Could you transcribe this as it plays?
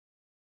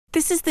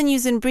This is the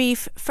news in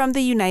brief from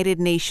the United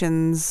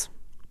Nations.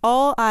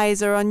 All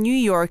eyes are on New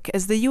York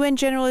as the UN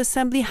General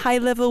Assembly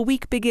High-Level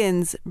Week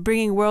begins,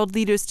 bringing world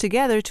leaders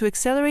together to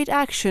accelerate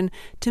action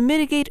to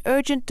mitigate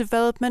urgent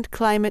development,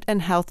 climate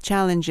and health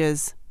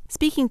challenges.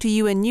 Speaking to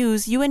UN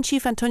News, UN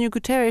Chief Antonio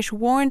Guterres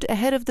warned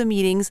ahead of the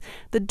meetings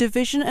that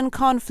division and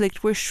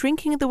conflict were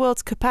shrinking the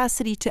world's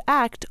capacity to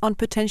act on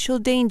potential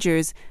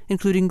dangers,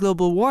 including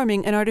global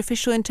warming and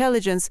artificial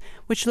intelligence,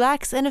 which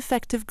lacks an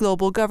effective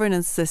global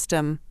governance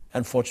system.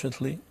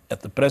 Unfortunately,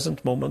 at the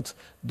present moment,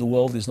 the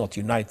world is not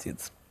united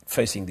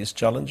facing these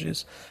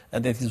challenges,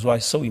 and that is why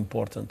it's so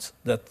important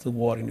that the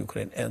war in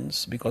Ukraine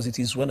ends, because it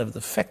is one of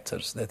the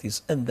factors that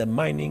is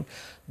undermining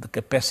the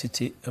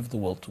capacity of the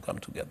world to come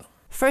together.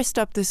 First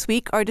up this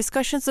week are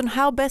discussions on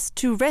how best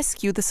to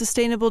rescue the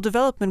Sustainable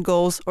Development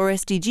Goals, or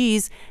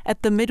SDGs,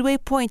 at the midway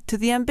point to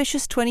the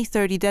ambitious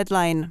 2030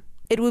 deadline.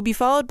 It will be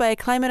followed by a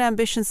Climate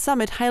Ambition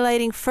Summit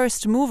highlighting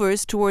first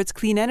movers towards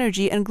clean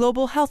energy and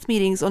global health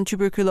meetings on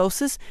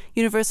tuberculosis,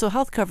 universal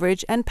health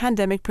coverage, and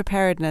pandemic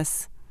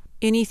preparedness.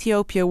 In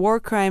Ethiopia, war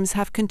crimes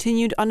have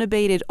continued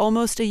unabated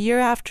almost a year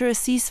after a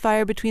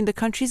ceasefire between the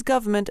country's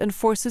government and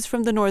forces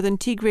from the northern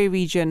Tigray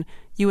region,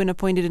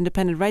 UN-appointed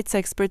independent rights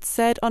experts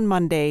said on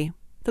Monday.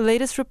 The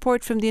latest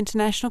report from the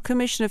International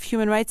Commission of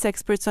Human Rights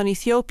Experts on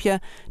Ethiopia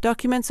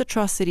documents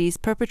atrocities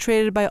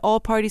perpetrated by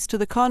all parties to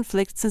the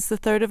conflict since the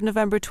 3rd of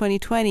November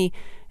 2020,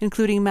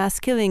 including mass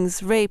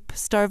killings, rape,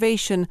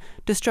 starvation,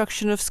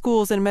 destruction of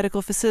schools and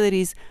medical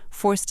facilities,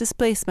 forced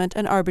displacement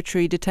and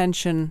arbitrary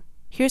detention.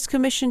 Here's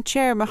Commission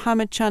Chair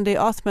Mohamed Chande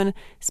Othman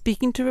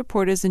speaking to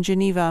reporters in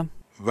Geneva.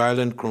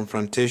 Violent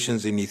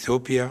confrontations in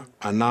Ethiopia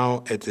are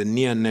now at a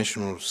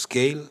near-national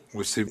scale,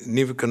 with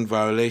significant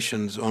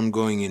violations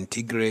ongoing in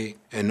Tigray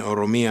and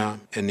Oromia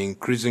and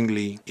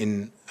increasingly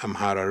in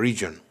Amhara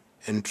region.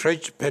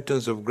 Entrenched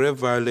patterns of grave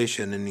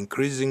violation and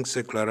increasing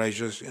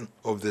secularization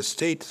of the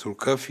state through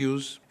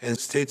curfews and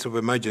states of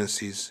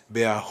emergencies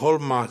bear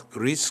hallmark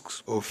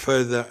risks of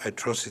further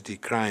atrocity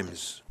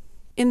crimes.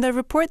 In their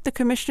report, the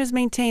commissioners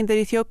maintained that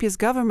Ethiopia's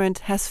government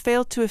has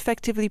failed to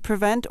effectively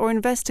prevent or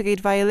investigate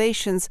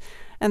violations,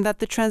 and that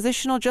the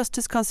transitional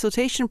justice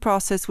consultation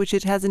process which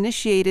it has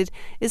initiated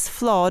is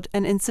flawed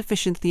and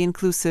insufficiently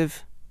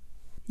inclusive.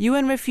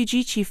 UN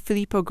Refugee Chief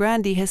Filippo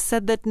Grandi has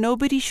said that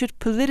nobody should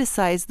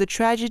politicize the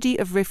tragedy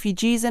of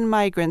refugees and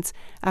migrants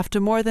after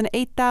more than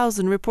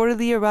 8,000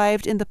 reportedly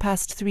arrived in the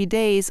past 3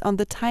 days on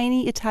the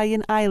tiny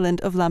Italian island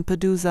of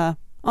Lampedusa.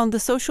 On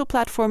the social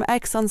platform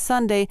X on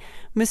Sunday,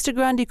 Mr.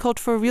 Grandi called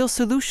for real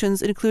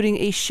solutions, including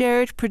a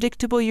shared,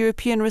 predictable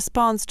European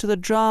response to the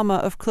drama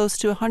of close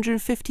to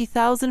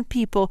 150,000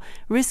 people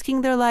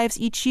risking their lives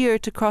each year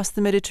to cross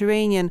the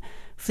Mediterranean,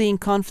 fleeing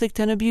conflict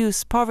and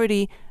abuse,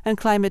 poverty, and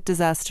climate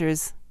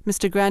disasters.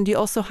 Mr. Grandi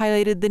also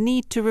highlighted the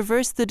need to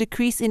reverse the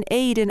decrease in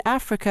aid in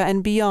Africa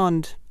and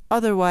beyond.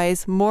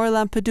 Otherwise, more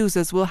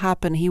Lampedusas will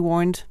happen, he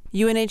warned.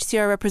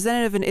 UNHCR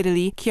representative in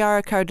Italy,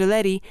 Chiara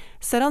Cardoletti,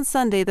 said on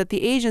Sunday that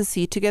the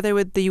agency, together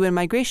with the UN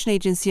Migration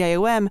Agency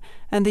IOM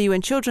and the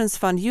UN Children's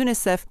Fund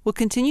UNICEF, will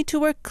continue to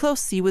work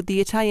closely with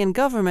the Italian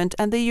government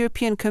and the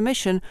European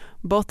Commission,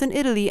 both in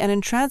Italy and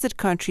in transit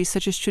countries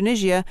such as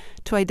Tunisia,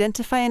 to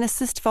identify and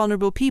assist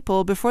vulnerable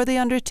people before they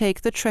undertake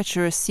the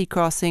treacherous sea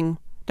crossing.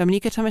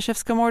 Dominika,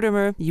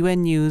 Tomaszewska-Mortimer,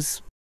 UN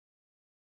News.